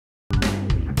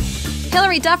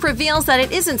Hilary Duff reveals that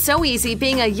it isn't so easy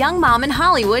being a young mom in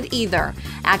Hollywood either.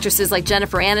 Actresses like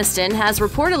Jennifer Aniston has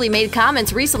reportedly made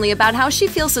comments recently about how she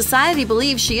feels society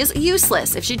believes she is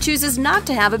useless if she chooses not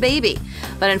to have a baby.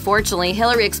 But unfortunately,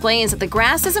 Hilary explains that the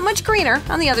grass isn't much greener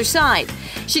on the other side.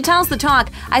 She tells The Talk,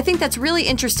 "I think that's really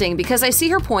interesting because I see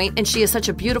her point and she is such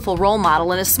a beautiful role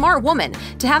model and a smart woman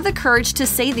to have the courage to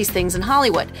say these things in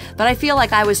Hollywood. But I feel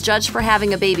like I was judged for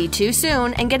having a baby too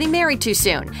soon and getting married too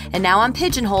soon, and now I'm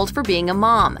pigeonholed for being a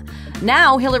mom."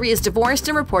 Now, Hilary is divorced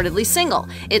and reportedly single.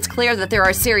 It's clear that there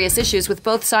are serious issues with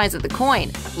both sides of the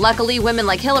coin. Luckily, women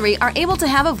like Hilary are able to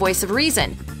have a voice of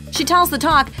reason. She tells The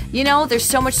Talk, there's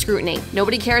so much scrutiny.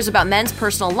 Nobody cares about men's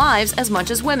personal lives as much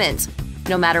as women's.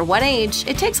 No matter what age,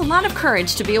 it takes a lot of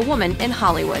courage to be a woman in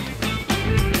Hollywood.